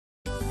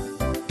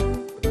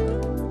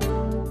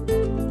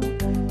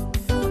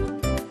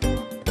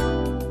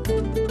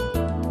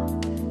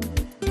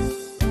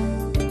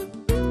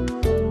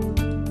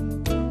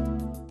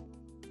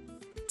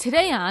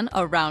Today on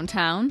Around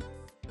Town,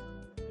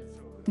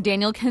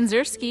 Daniel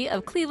Kinzerski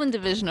of Cleveland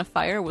Division of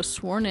Fire was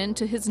sworn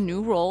into his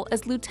new role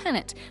as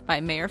lieutenant by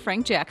Mayor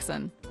Frank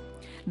Jackson.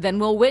 Then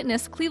we'll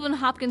witness Cleveland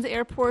Hopkins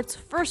Airport's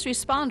first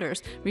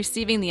responders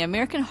receiving the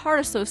American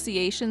Heart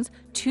Association's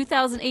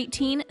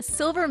 2018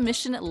 Silver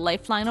Mission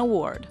Lifeline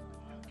Award.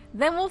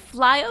 Then we'll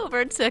fly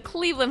over to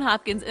Cleveland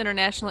Hopkins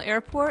International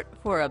Airport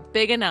for a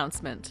big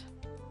announcement.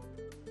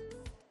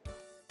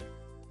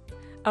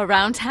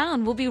 Around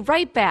Town will be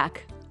right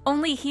back,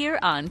 only here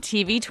on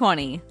TV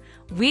 20.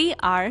 We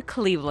are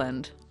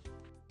Cleveland.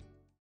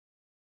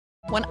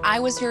 When I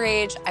was your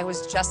age, I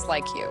was just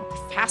like you,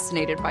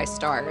 fascinated by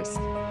stars.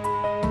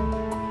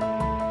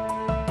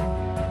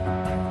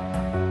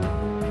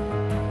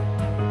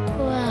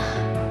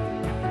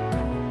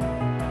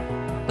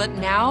 But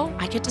now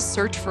I get to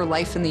search for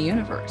life in the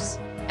universe.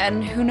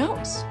 And who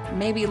knows,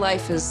 maybe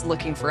life is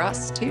looking for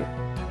us too.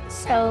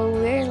 So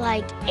we're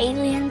like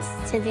aliens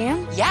to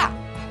them? Yeah.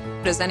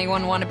 Does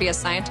anyone want to be a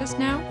scientist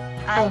now?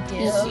 I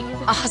do.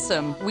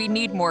 Awesome. We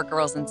need more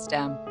girls in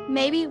STEM.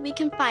 Maybe we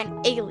can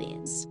find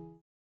aliens.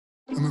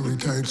 I'm a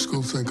retired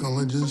school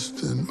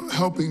psychologist, and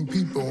helping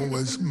people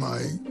was my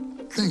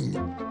thing.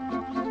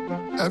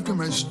 After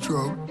my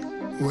stroke,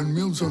 when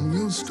Meals on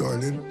Wheels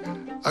started,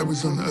 I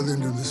was on the other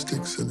end of the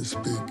stick, so to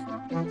speak.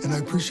 And I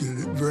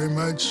appreciated it very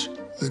much,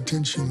 the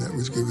attention that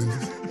was given.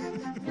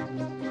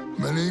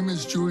 My name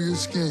is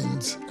Julius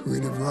Gaines,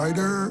 creative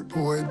writer,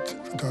 poet,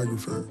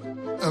 photographer.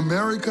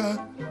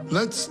 America,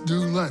 let's do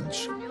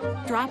lunch.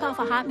 Drop off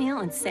a hot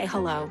meal and say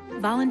hello.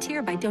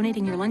 Volunteer by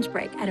donating your lunch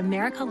break at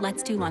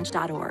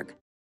americaletsdolunch.org.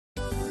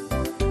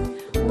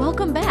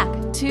 Welcome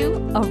back to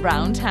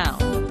Around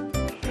Town.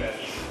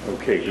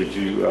 Okay, could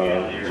you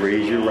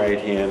raise your right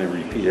hand and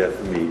repeat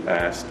after me?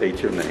 I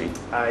state your name.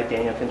 I,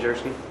 Daniel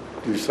Kinzerski,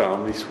 Do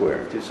solemnly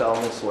swear do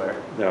solemnly swear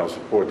that I will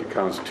support the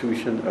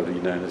Constitution of the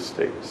United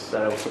States,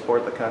 that I will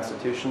support the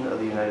Constitution of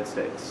the United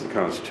States, the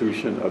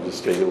Constitution of the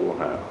State of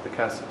Ohio, the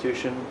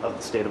Constitution of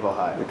the State of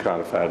Ohio, the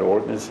codified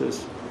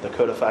ordinances, the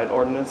codified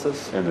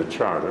ordinances, and the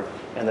Charter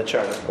and the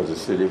Charter of the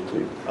City of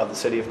Cleveland. of the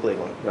City of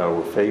Cleveland, That I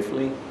will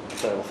faithfully,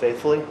 that I will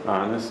faithfully,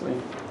 honestly,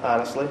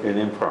 honestly, and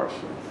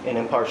impartially and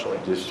impartially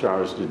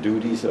discharge the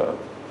duties of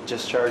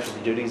discharge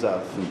the duties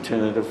of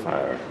Lieutenant of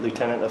Fire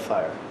Lieutenant of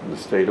Fire in the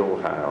State of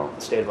Ohio in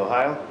the State of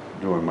Ohio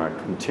during my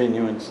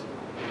continuance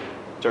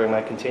during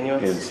my in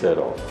continuance said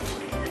office.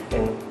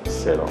 in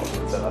Said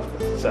office. said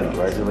office. Said office.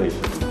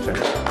 Congratulations,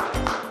 Lieutenant.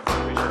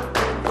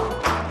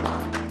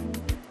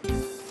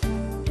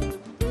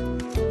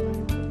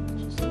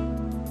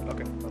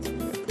 Okay.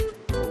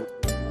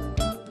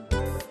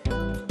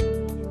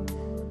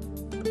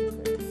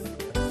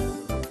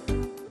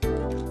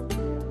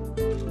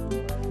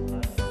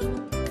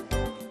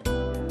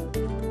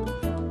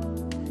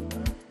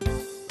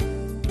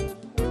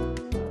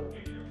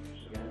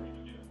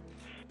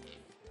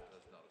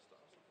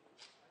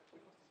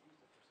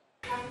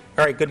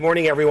 All right, good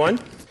morning, everyone.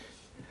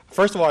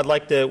 First of all, I'd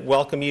like to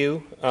welcome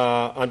you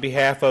on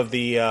behalf of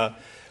the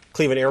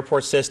Cleveland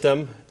Airport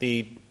System,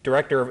 the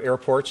Director of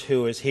Airports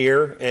who is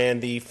here,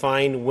 and the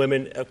fine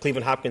women of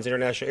Cleveland Hopkins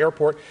International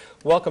Airport.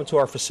 Welcome to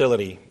our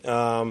facility.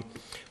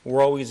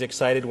 We're always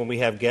excited when we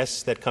have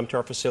guests that come to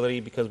our facility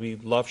because we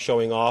love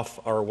showing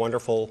off our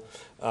wonderful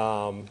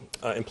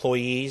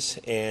employees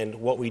and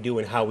what we do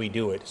and how we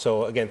do it.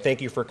 So again, thank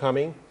you for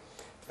coming.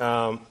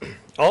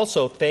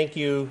 Also, thank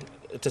you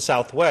to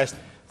Southwest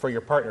for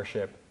your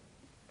partnership.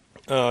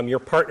 Your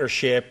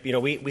partnership,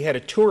 we had a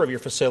tour of your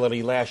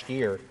facility last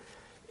year,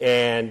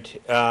 and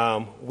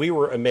we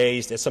were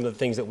amazed at some of the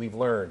things that we've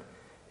learned.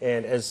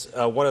 And as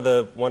one of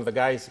the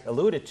guys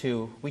alluded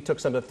to, we took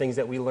some of the things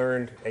that we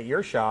learned at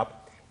your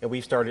shop, and we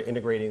started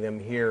integrating them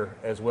here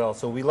as well.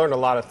 So we learned a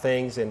lot of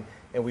things, and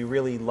we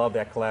really love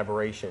that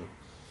collaboration.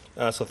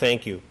 So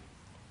thank you.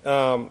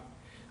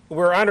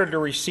 We're honored to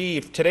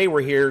receive, today we're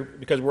here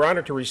because we're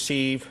honored to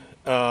receive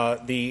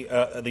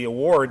the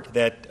award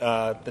that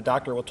the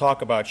doctor will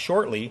talk about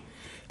shortly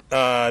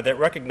that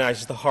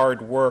recognizes the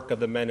hard work of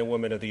the men and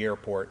women of the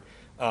airport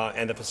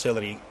and the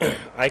facility.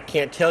 I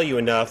can't tell you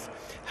enough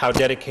how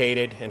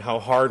dedicated and how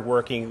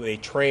hardworking. They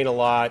train a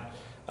lot.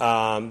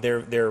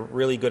 They're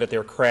really good at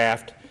their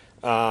craft,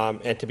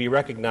 and to be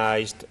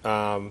recognized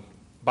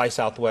by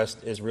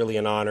Southwest is really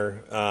an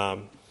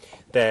honor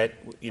that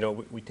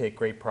we take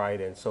great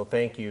pride in. So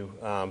thank you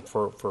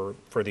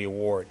for the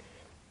award.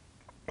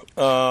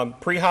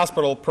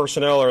 Pre-hospital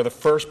personnel are the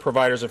first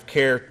providers of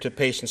care to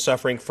patients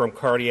suffering from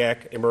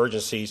cardiac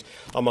emergencies,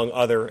 among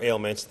other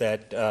ailments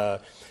that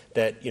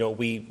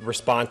we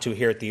respond to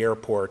here at the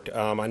airport.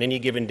 On any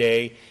given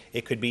day,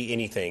 it could be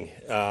anything.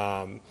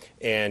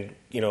 And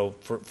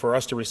for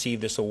us to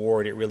receive this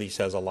award, it really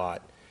says a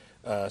lot.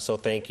 So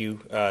thank you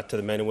to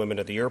the men and women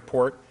of the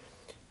airport.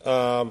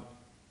 We'll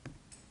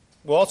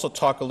also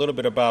talk a little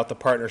bit about the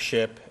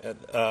partnership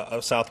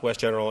of Southwest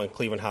General and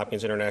Cleveland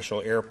Hopkins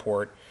International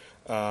Airport.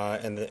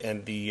 And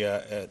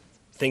the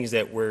things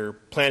that we're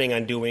planning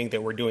on doing,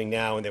 that we're doing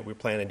now, and that we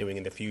plan on doing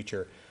in the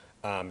future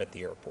at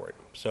the airport.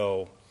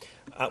 So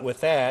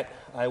With that,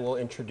 I will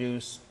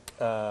introduce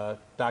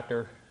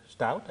Dr.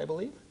 Stout, I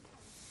believe.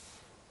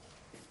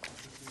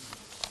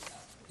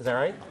 Is that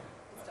right?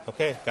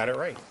 Okay, got it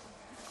right.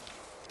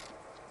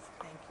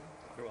 Thank you.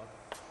 You're welcome.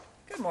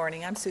 Good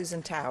morning. I'm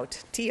Susan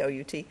Tout,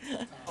 T-O-U-T.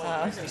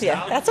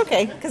 Yeah, that's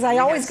okay, because I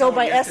always go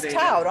by S.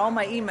 Tout. All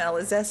my email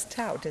is S.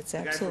 Tout. It's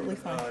absolutely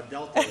fine.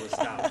 Delta was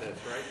Stout, that's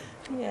right?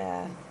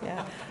 Yeah,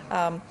 yeah.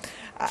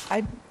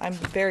 I'm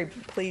very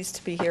pleased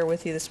to be here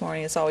with you this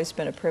morning. It's always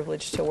been a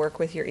privilege to work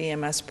with your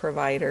EMS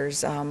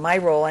providers. My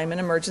role, I'm an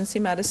emergency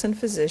medicine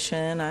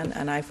physician,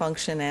 and I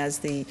function as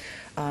the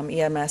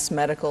EMS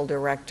medical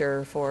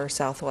director for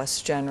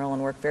Southwest General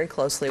and work very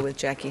closely with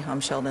Jackie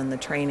Humscheld in the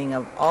training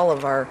of all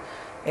of our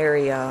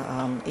area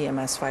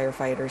EMS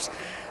firefighters.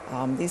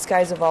 These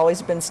guys have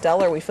always been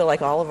stellar. We feel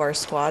like all of our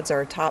squads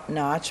are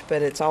top-notch,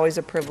 but it's always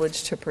a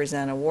privilege to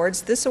present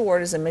awards. This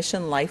award is a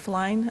Mission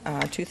Lifeline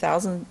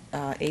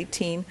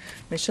 2018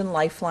 Mission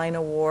Lifeline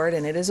Award,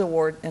 and it is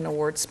an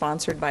award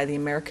sponsored by the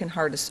American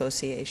Heart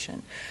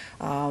Association.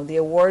 The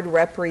award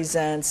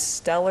represents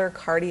stellar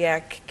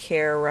cardiac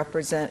care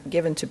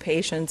given to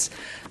patients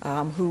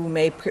who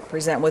may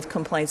present with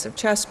complaints of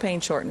chest pain,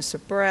 shortness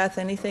of breath,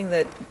 anything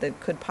that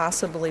could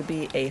possibly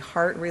be a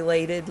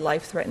heart-related,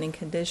 life-threatening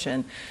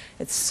condition.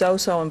 It's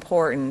so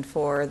important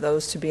for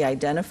those to be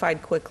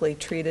identified quickly,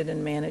 treated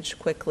and managed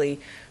quickly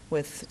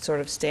with sort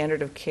of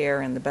standard of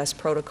care and the best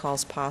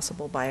protocols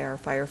possible by our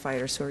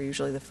firefighters, who are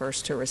usually the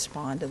first to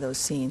respond to those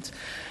scenes.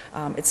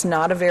 It's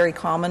not a very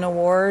common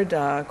award.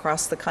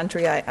 Across the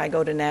country, I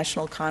go to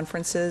national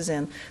conferences,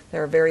 and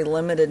there are a very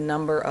limited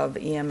number of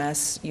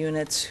EMS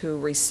units who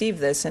receive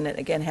this, and it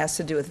again has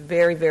to do with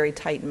very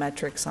tight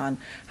metrics on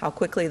how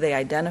quickly they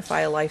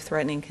identify a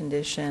life-threatening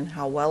condition,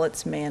 how well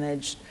it's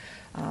managed,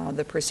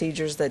 the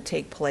procedures that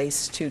take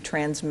place to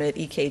transmit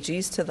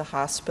EKGs to the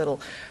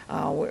hospital.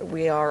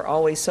 We are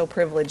always so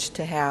privileged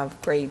to have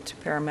great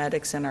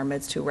paramedics in our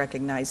midst who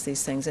recognize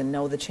these things and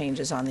know the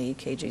changes on the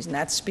EKGs, and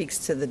that speaks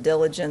to the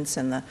diligence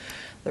and the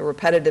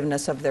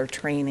repetitiveness of their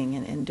training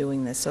in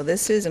doing this. So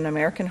this is an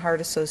American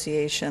Heart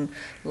Association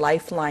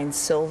Lifeline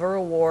Silver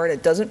Award.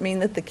 It doesn't mean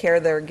that the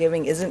care they're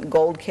giving isn't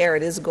gold care.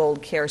 It is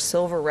gold care.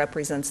 Silver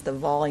represents the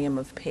volume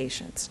of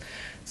patients.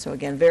 So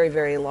again,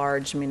 very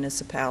large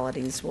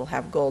municipalities will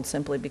have gold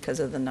simply because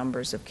of the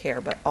numbers of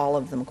care, but all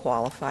of them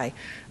qualify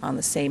on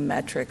the same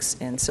metrics,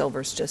 and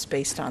silver's just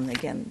based on,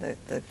 again,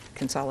 the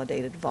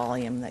consolidated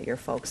volume that your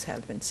folks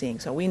have been seeing.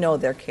 So we know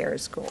their care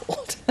is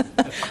gold,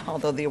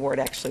 although the award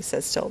actually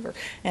says silver.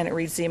 And it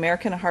reads, the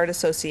American Heart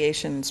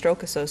Association and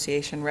Stroke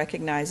Association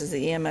recognizes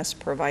the EMS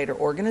provider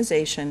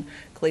organization,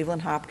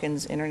 Cleveland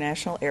Hopkins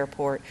International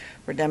Airport,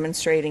 for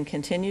demonstrating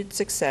continued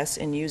success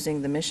in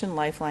using the Mission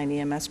Lifeline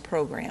EMS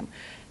program.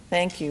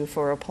 Thank you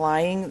for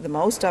applying the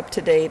most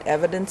up-to-date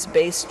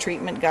evidence-based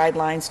treatment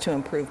guidelines to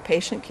improve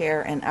patient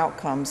care and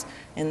outcomes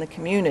in the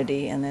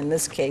community, and in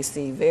this case,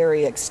 the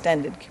very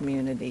extended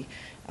community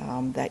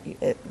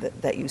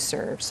that you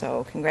serve.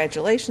 So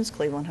congratulations,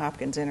 Cleveland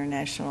Hopkins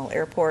International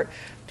Airport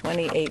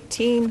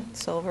 2018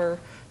 Silver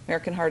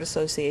American Heart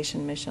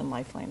Association Mission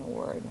Lifeline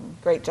Award.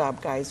 And great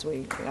job, guys.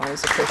 We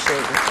always appreciate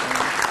your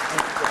training.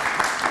 Thank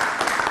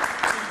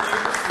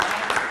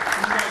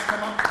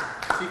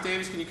you. Chief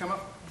Davis, can you come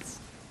up?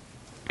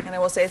 And I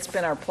will say it's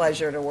been our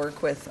pleasure to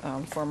work with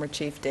former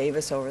Chief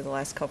Davis over the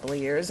last couple of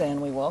years,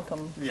 and we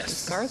welcome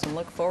Chief Garza and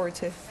look forward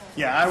to.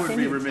 Yeah, I would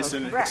be remiss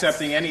in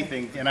accepting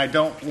anything, and I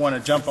don't want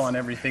to jump on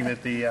everything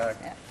that the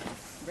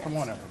come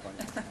on,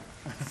 everybody,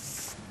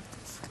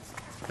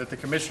 that the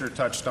commissioner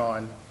touched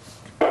on.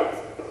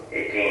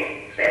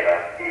 18, stand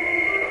by.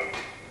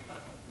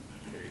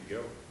 There you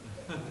go.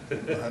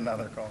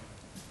 Another call.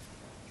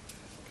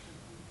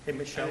 Hey,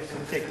 Michelle,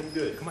 take it.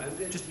 Good. Come on,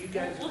 just you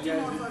guys. We'll do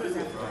more photos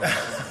afterwards.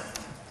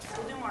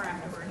 We'll do more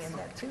afterwards. Hand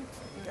that too.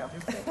 There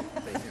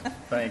you go.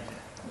 Thank you.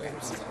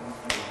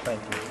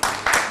 Thank you.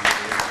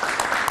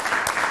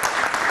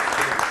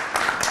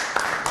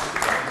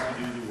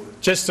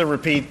 Just to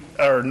repeat,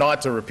 or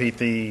not to repeat,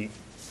 the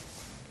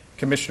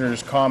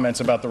commissioner's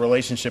comments about the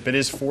relationship, it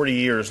is 40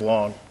 years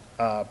long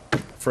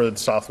for the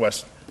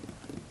Southwest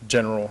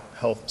General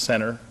Health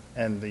Center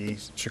and the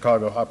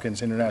Chicago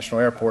Hopkins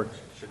International Airport.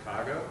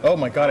 Chicago? Oh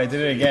my God, I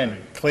did it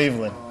again.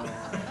 Cleveland.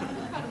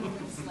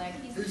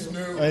 He's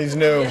new. He's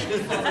new.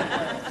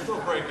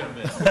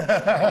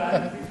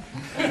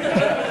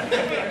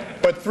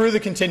 But through the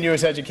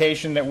continuous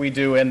education that we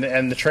do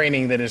and the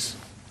training that is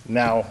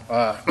now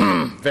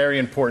very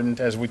important,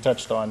 as we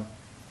touched on,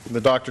 the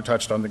doctor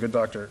touched on, the good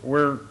doctor,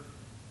 we're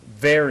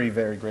very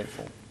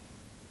grateful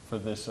for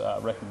this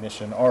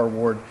recognition. Our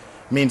award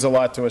means a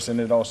lot to us, and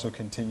it also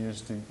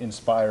continues to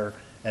inspire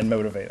and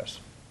motivate us.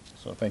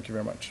 So thank you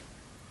very much.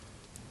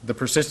 The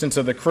persistence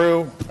of the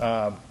crew,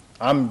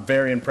 I'm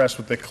very impressed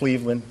with the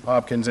Cleveland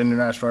Hopkins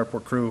International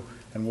Airport crew,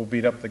 and we'll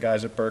beat up the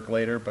guys at Burke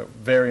later, but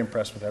very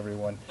impressed with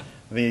everyone.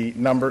 The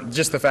number,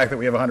 just the fact that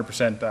we have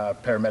 100%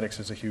 paramedics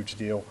is a huge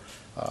deal,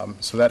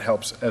 so that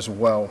helps as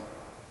well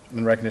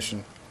in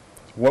recognition.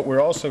 What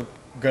we're also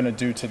going to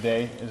do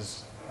today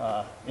is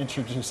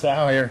introduce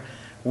Al here.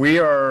 We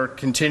are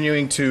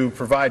continuing to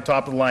provide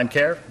top-of-the-line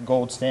care,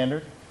 gold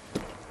standard,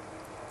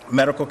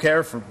 medical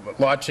care, for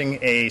launching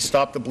a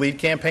Stop the Bleed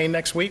campaign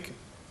next week.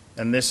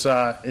 And this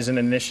is an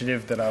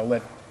initiative that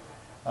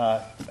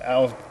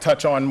I'll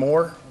touch on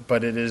more,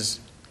 but it is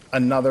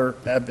another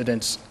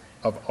evidence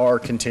of our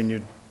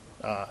continued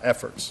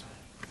efforts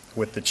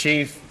with the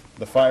chief,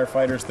 the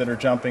firefighters that are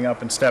jumping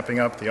up and stepping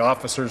up, the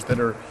officers that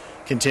are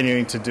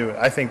continuing to do it.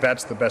 I think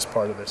that's the best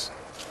part of this.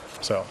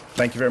 So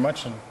thank you very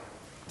much, and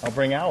I'll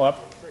bring Al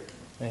up,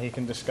 and he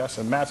can discuss,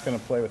 and Matt's going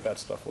to play with that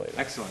stuff later.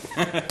 Excellent.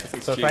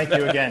 So thank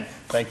you again.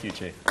 Thank you,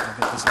 Chief.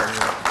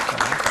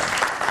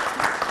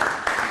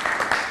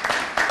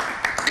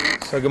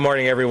 So good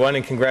morning, everyone,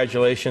 and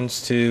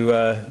congratulations to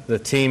the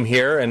team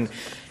here.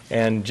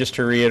 And just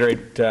to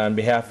reiterate, on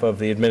behalf of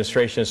the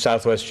administration of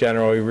Southwest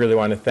General, we really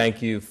want to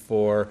thank you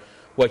for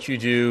what you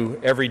do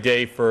every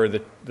day for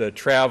the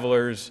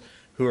travelers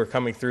who are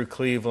coming through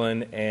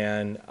Cleveland.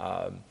 And,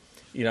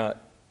 you know,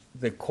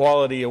 the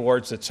quality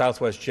awards that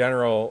Southwest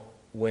General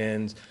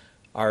wins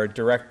are a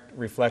direct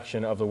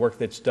reflection of the work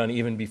that's done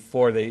even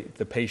before the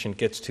patient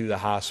gets to the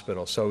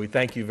hospital. So we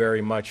thank you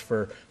very much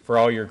for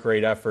all your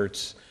great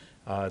efforts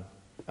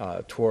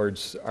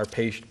towards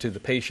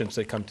the patients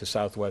that come to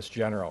Southwest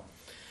General.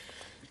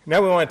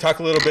 Now we want to talk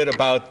a little bit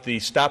about the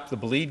Stop the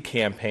Bleed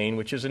campaign,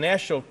 which is a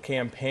national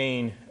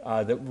campaign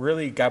that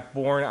really got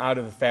born out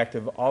of the fact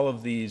of all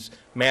of these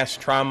mass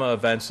trauma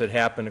events that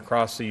happen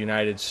across the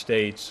United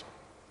States,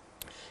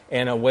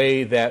 and a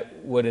way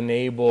that would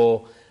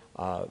enable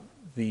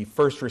the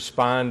first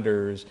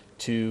responders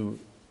to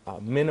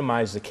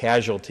minimize the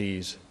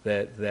casualties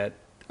that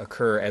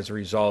occur as a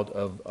result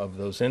of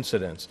those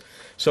incidents.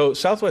 So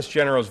Southwest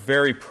General is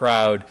very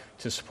proud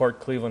to support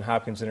Cleveland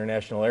Hopkins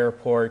International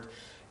Airport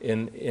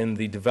in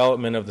the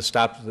development of the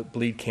Stop the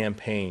Bleed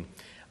campaign.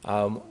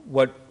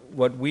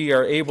 What we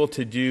are able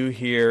to do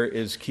here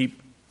is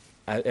keep,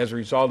 as a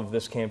result of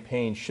this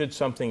campaign, should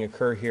something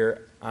occur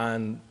here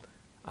at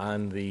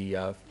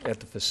the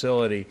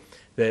facility,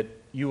 that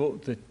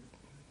the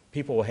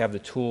people will have the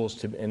tools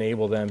to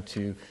enable them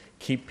to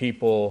keep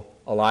people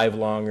alive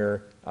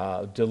longer,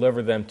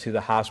 deliver them to the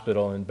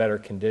hospital in better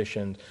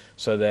conditions,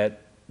 so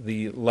that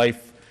the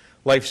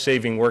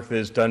life-saving work that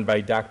is done by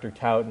Dr.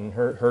 Tout and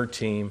her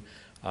team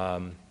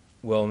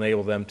will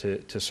enable them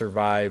to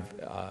survive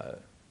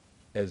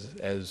to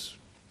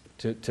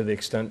the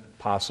extent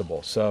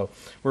possible. So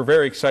we're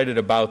very excited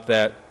about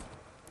that.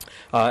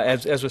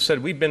 As was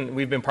said, we've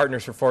been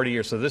partners for 40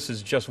 years, so this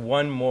is just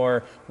one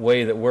more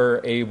way that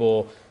we're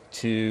able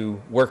to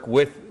work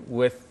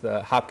with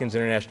Hopkins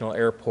International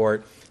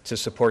Airport to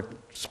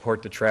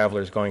support the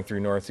travelers going through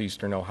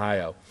northeastern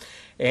Ohio.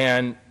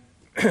 And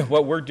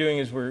what we're doing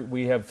is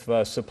we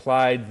have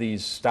supplied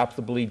these Stop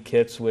the Bleed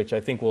kits, which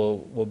I think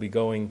we'll be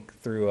going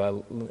through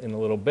in a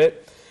little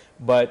bit.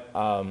 But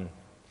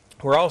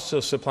we're also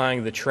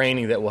supplying the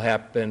training that will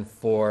happen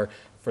for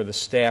the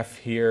staff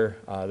here,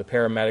 the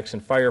paramedics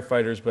and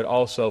firefighters, but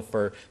also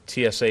for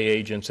TSA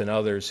agents and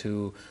others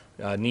who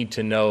need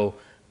to know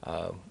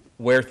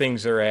where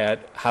things are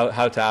at,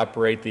 how to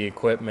operate the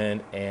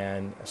equipment,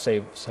 and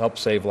help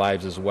save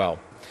lives as well.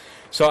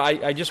 So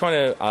I just want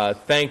to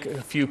thank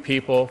a few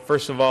people.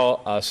 First of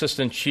all,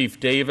 Assistant Chief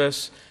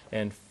Davis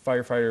and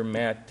Firefighter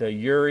Matt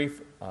Urey,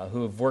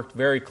 who have worked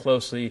very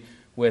closely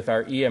with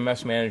our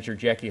EMS manager,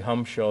 Jackie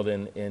Humschild,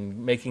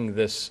 in making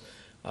this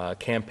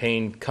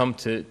campaign come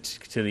to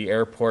the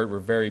airport. We're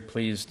very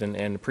pleased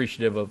and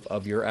appreciative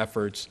of your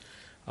efforts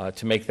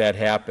to make that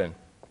happen.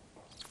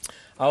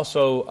 I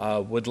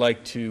also would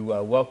like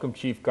to welcome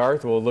Chief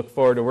Garth. We'll look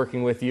forward to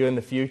working with you in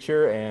the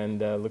future, and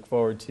look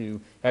forward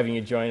to having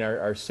you join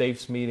our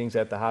SAFES meetings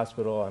at the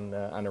hospital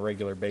on a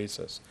regular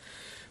basis.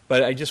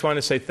 But I just want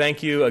to say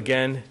thank you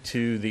again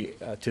to the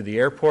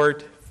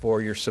airport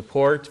for your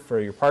support,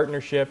 for your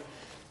partnership,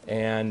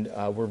 and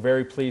we're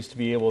very pleased to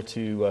be able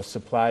to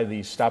supply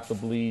these Stop the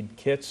Bleed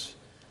kits,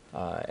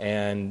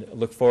 and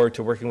look forward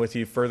to working with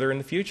you further in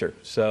the future.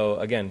 So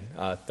again,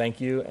 thank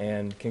you,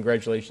 and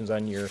congratulations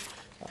on your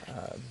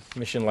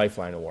Mission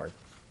Lifeline Award.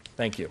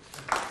 Thank you.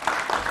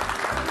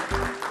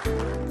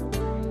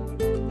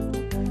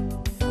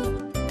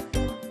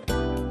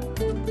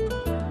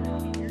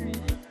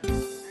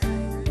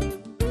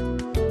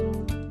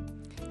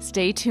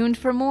 Stay tuned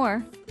for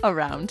more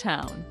Around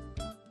Town.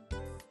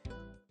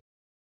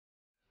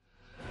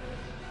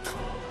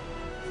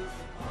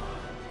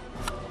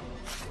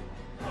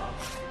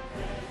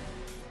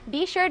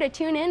 Be sure to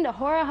tune in to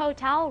Horror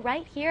Hotel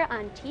right here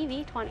on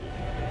TV 20.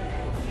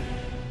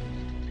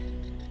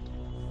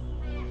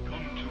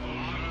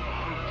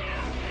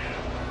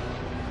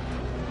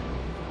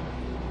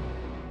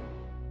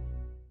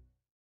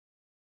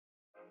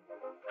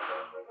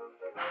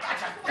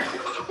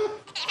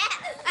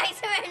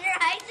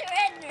 I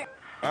surrender.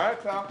 All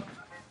right, pal.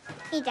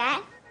 Hey,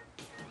 Dad.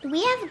 Do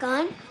we have a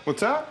gun?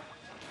 What's up?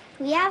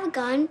 Do we have a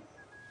gun?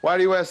 Why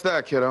do you ask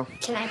that, kiddo?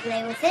 Can I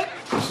play with it?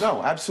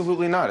 No,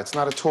 absolutely not. It's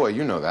not a toy.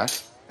 You know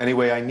that.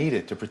 Anyway, I need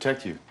it to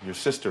protect you, your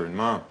sister, and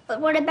Mom. But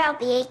what about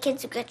the 8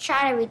 kids who get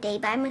shot every day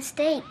by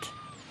mistake?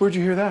 Where'd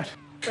you hear that?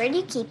 Where do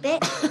you keep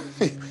it?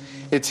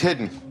 It's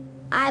hidden.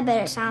 I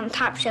bet it's on the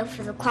top shelf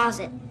of the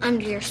closet,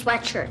 under your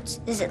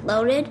sweatshirts. Is it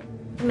loaded?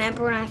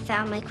 Remember when I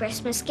found my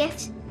Christmas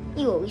gifts?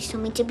 You always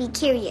told me to be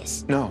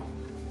curious. No,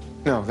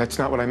 that's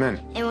not what I meant.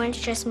 And when it's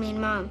just me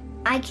and Mom,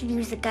 I could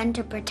use the gun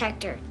to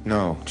protect her.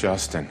 No,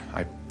 Justin,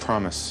 I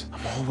promise.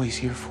 I'm always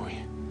here for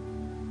you.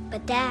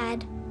 But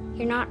Dad,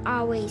 you're not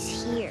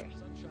always here.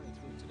 Sunshine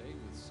through today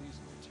with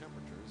seasonal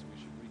temperatures. We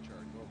should reach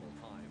our normal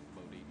high of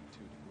about 82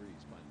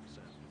 degrees by this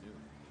afternoon.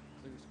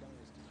 Clear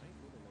skies tonight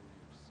with a low of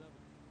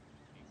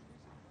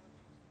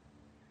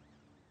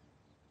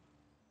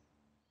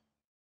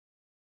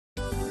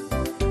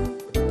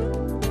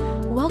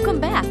 7. Welcome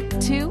back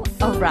to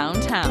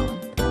Around Town.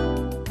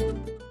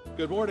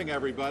 Good morning,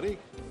 everybody.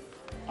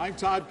 I'm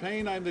Todd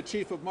Payne. I'm the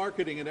Chief of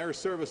Marketing and Air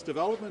Service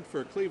Development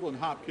for Cleveland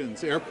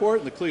Hopkins Airport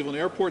and the Cleveland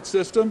Airport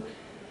System.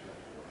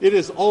 It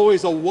is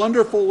always a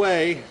wonderful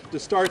way to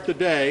start the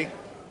day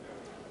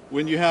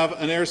when you have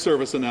an air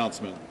service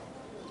announcement.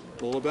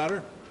 A little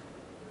better?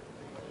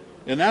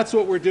 And that's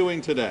what we're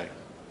doing today.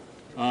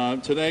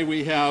 Today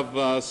we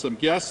have some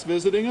guests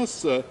visiting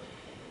us.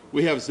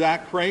 We have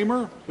Zach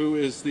Kramer, who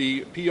is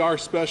the PR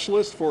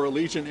specialist for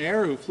Allegiant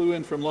Air, who flew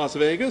in from Las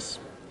Vegas.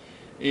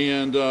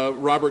 And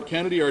Robert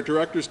Kennedy, our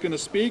director, is going to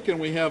speak. And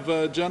we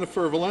have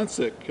Jennifer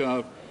Valencic,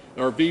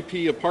 our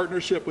VP of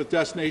Partnership with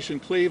Destination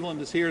Cleveland,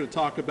 is here to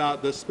talk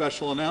about this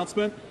special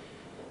announcement.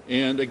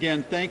 And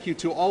again, thank you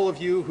to all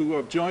of you who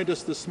have joined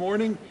us this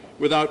morning.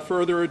 Without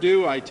further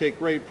ado, I take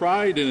great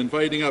pride in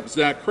inviting up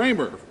Zach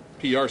Kramer,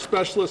 PR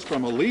specialist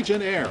from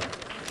Allegiant Air.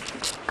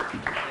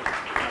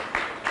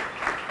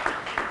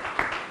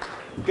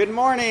 Good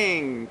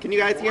morning. Can you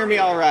guys hear me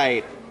all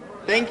right?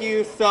 Thank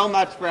you so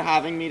much for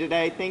having me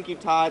today. Thank you,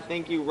 Todd.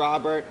 Thank you,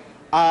 Robert.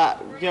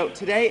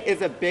 Today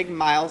is a big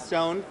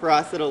milestone for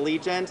us at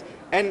Allegiant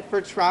and for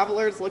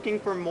travelers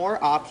looking for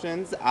more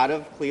options out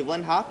of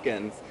Cleveland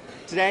Hopkins.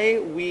 Today,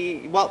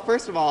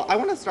 first of all, I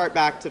want to start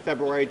back to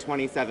February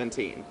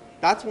 2017.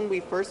 That's when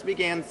we first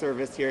began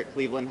service here at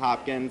Cleveland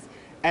Hopkins.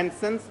 And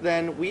since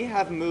then, we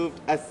have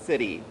moved a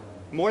city.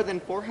 More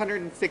than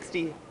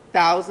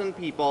 460,000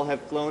 people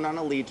have flown on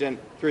Allegiant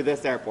through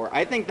this airport.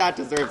 I think that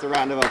deserves a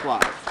round of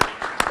applause.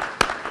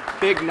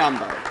 Big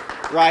number,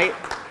 right?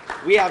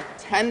 We have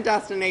 10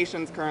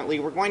 destinations currently.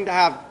 We're going to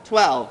have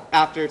 12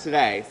 after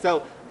today.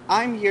 So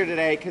I'm here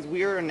today because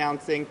we are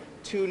announcing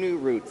 2 new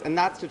routes, and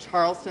that's to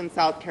Charleston,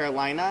 South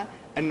Carolina,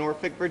 and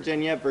Norfolk,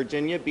 Virginia,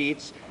 Virginia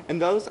Beach.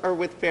 And those are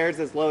with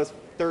fares as low as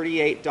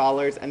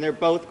 $38, and they're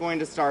both going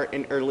to start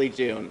in early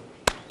June.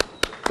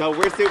 So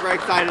we're super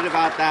excited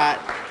about that.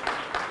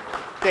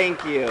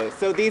 Thank you.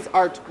 So these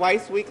are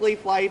twice weekly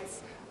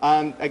flights.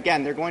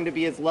 Again, they're going to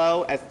be as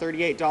low as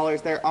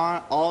 $38. They're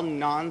all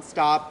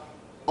nonstop,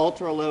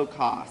 ultra low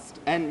cost.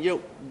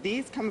 And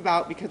these come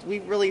about because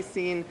we've really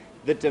seen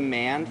the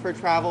demand for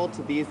travel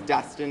to these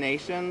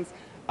destinations.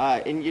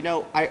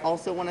 I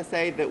also want to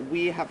say that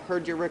we have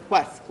heard your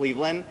requests,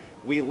 Cleveland.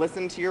 We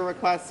listen to your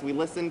requests, we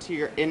listen to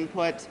your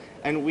input,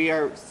 and we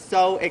are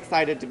so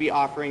excited to be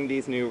offering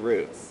these new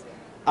routes.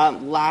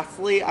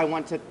 Lastly, I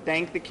want to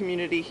thank the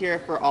community here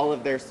for all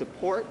of their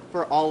support,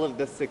 for all of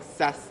the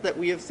success that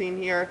we have seen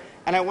here,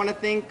 and I want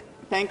to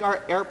thank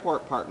our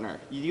airport partner.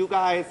 You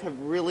guys have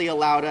really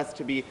allowed us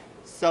to be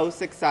so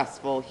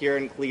successful here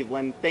in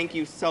Cleveland. Thank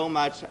you so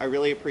much. I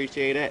really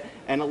appreciate it,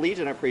 and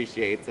Allegiant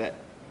appreciates it.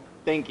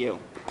 Thank you.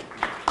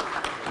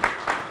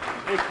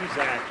 Thank you,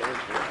 Zach. Thank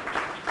you.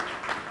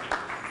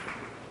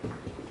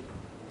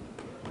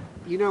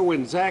 You know,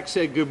 when Zach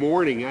said good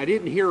morning, I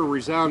didn't hear a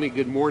resounding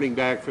good morning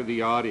back from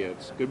the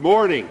audience. Good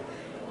morning.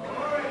 Good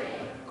morning.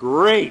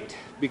 Great,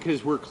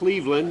 because we're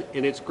Cleveland,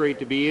 and it's great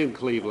to be in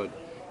Cleveland.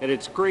 And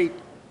it's great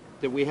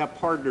that we have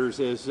partners,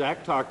 as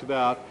Zach talked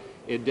about,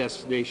 in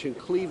Destination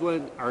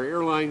Cleveland, our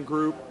airline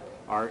group,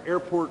 our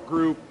airport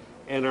group,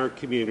 and our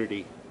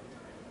community.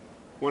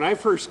 When I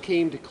first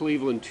came to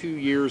Cleveland 2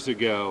 years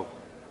ago,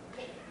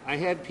 I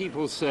had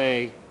people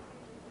say,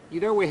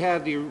 we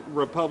had the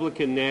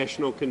Republican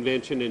National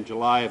Convention in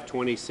July of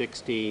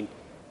 2016,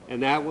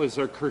 and that was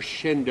a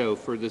crescendo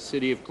for the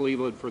city of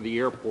Cleveland for the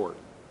airport.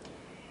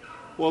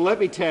 Well, let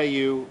me tell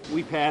you,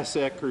 we passed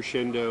that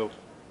crescendo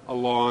a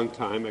long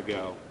time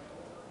ago.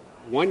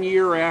 1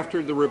 year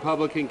after the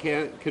Republican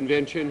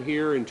convention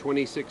here in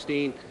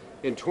 2016,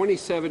 in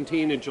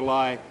 2017 in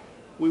July,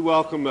 we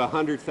welcomed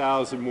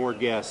 100,000 more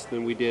guests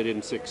than we did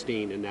in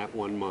 16 in that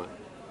 1 month.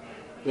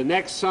 The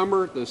next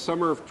summer, the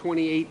summer of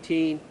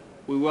 2018,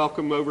 we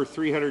welcome over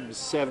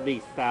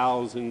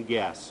 370,000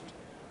 guests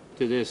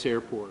to this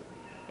airport.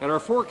 And our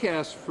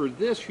forecast for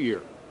this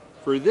year,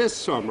 for this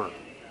summer,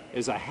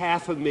 is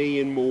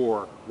 500,000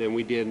 more than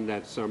we did in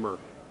that summer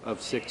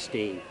of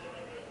 16.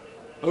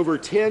 Over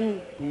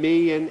 10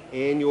 million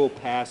annual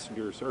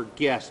passengers, or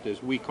guests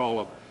as we call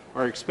them,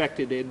 are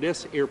expected in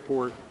this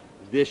airport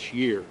this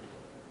year.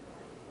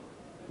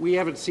 We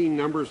haven't seen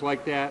numbers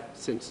like that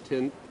since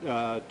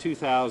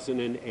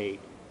 2008.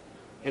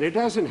 And it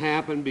doesn't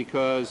happen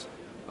because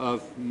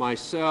of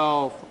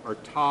myself or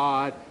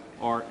Todd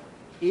or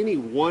any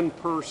one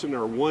person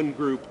or one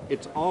group.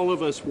 It's all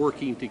of us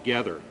working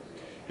together.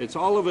 It's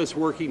all of us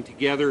working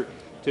together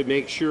to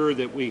make sure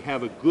that we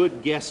have a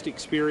good guest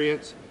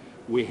experience,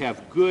 we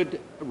have good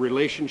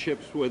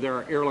relationships with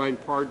our airline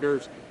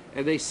partners,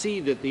 and they see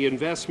that the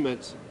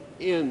investments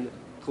in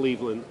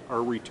Cleveland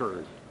are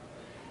returned.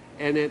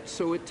 And it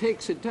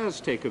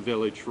does take a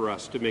village for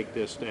us to make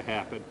this to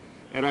happen.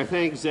 And I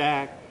thank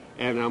Zach,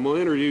 and I'm going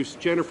to introduce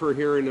Jennifer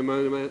here in a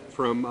moment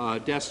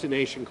from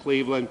Destination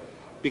Cleveland,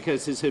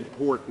 because it's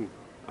important.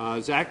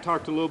 Zach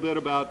talked a little bit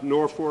about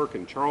Norfolk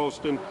and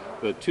Charleston,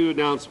 the two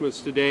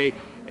announcements today,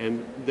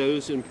 and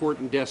those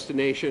important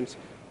destinations.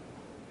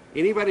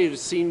 Anybody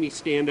that's seen me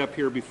stand up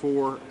here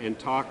before and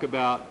talk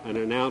about an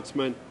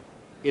announcement,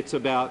 it's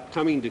about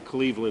coming to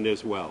Cleveland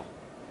as well.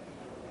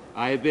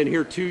 I have been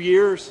here 2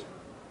 years.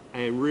 I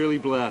am really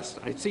blessed.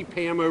 I see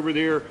Pam over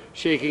there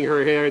shaking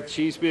her head.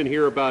 She's been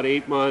here about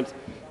 8 months.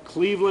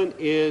 Cleveland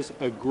is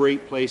a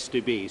great place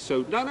to be.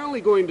 So not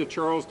only going to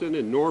Charleston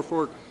and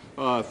Norfolk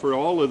for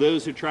all of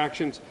those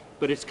attractions,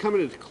 but it's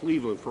coming to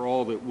Cleveland for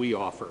all that we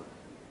offer.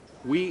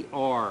 We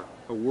are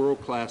a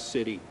world-class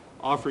city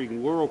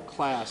offering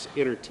world-class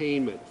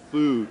entertainment,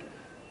 food,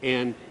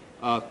 and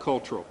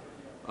cultural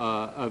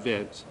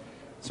events.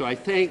 So I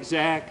thank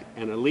Zach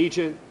and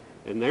Allegiant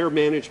and their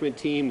management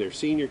team, their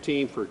senior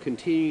team, for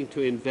continuing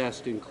to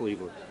invest in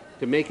Cleveland,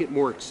 to make it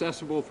more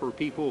accessible for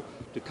people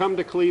to come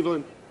to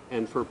Cleveland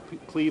and for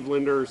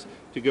Clevelanders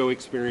to go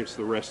experience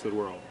the rest of the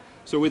world.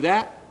 So with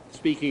that,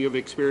 speaking of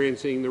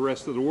experiencing the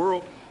rest of the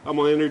world, I'm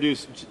going to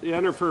introduce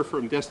Jennifer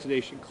from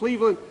Destination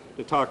Cleveland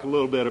to talk a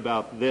little bit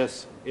about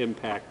this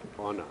impact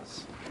on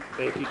us.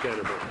 Thank you,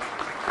 Jennifer.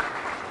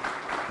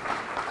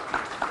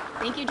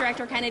 Thank you,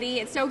 Director Kennedy.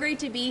 It's so great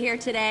to be here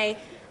today.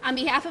 On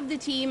behalf of the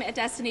team at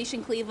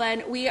Destination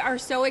Cleveland, we are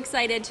so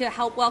excited to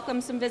help welcome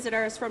some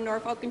visitors from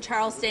Norfolk and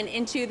Charleston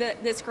into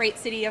this great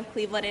city of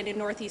Cleveland and in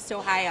Northeast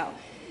Ohio.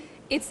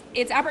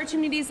 It's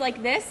opportunities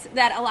like this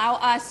that allow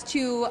us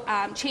to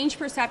change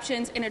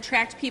perceptions and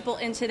attract people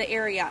into the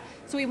area.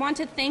 So we want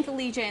to thank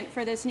Allegiant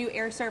for this new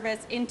air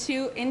service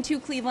into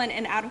Cleveland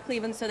and out of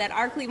Cleveland so that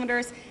our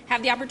Clevelanders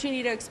have the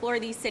opportunity to explore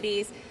these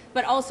cities,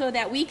 but also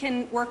that we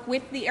can work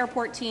with the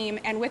airport team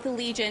and with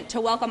Allegiant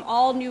to welcome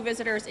all new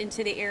visitors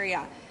into the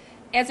area.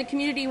 As a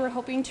community, we're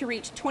hoping to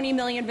reach 20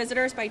 million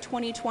visitors by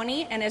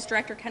 2020, and as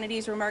Director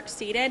Kennedy's remarks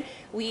stated,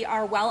 we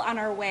are well on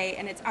our way,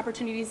 and it's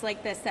opportunities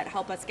like this that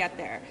help us get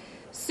there.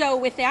 So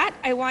with that,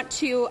 I want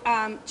to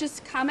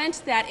just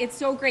comment that it's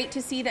so great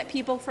to see that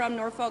people from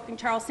Norfolk and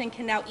Charleston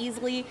can now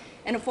easily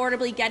and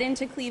affordably get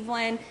into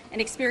Cleveland and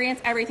experience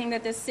everything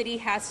that this city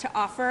has to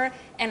offer.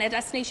 And at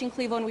Destination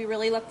Cleveland, we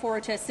really look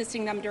forward to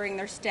assisting them during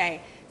their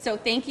stay. So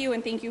thank you,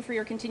 and thank you for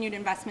your continued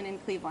investment in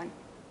Cleveland.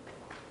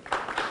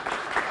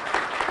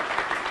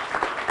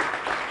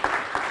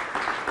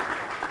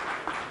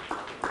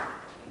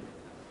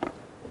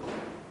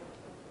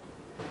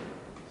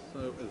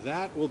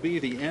 That will be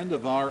the end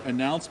of our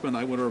announcement.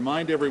 I want to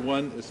remind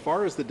everyone, as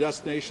far as the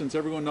destinations,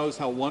 everyone knows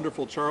how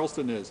wonderful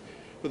Charleston is.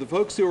 For the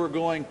folks who are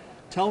going,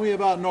 tell me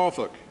about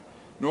Norfolk.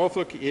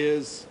 Norfolk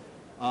is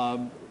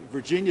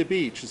Virginia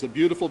Beach. It's a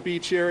beautiful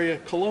beach area.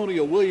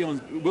 Colonial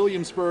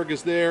Williamsburg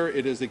is there.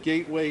 It is a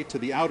gateway to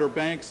the Outer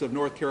Banks of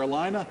North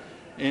Carolina.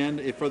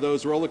 And for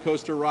those roller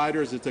coaster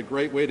riders, it's a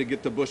great way to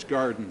get to Busch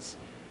Gardens.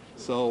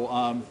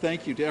 So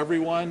thank you to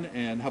everyone,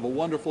 and have a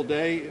wonderful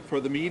day.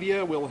 For the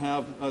media, we'll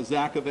have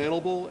Zach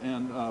available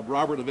and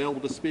Robert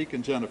available to speak,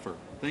 and Jennifer.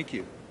 Thank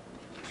you.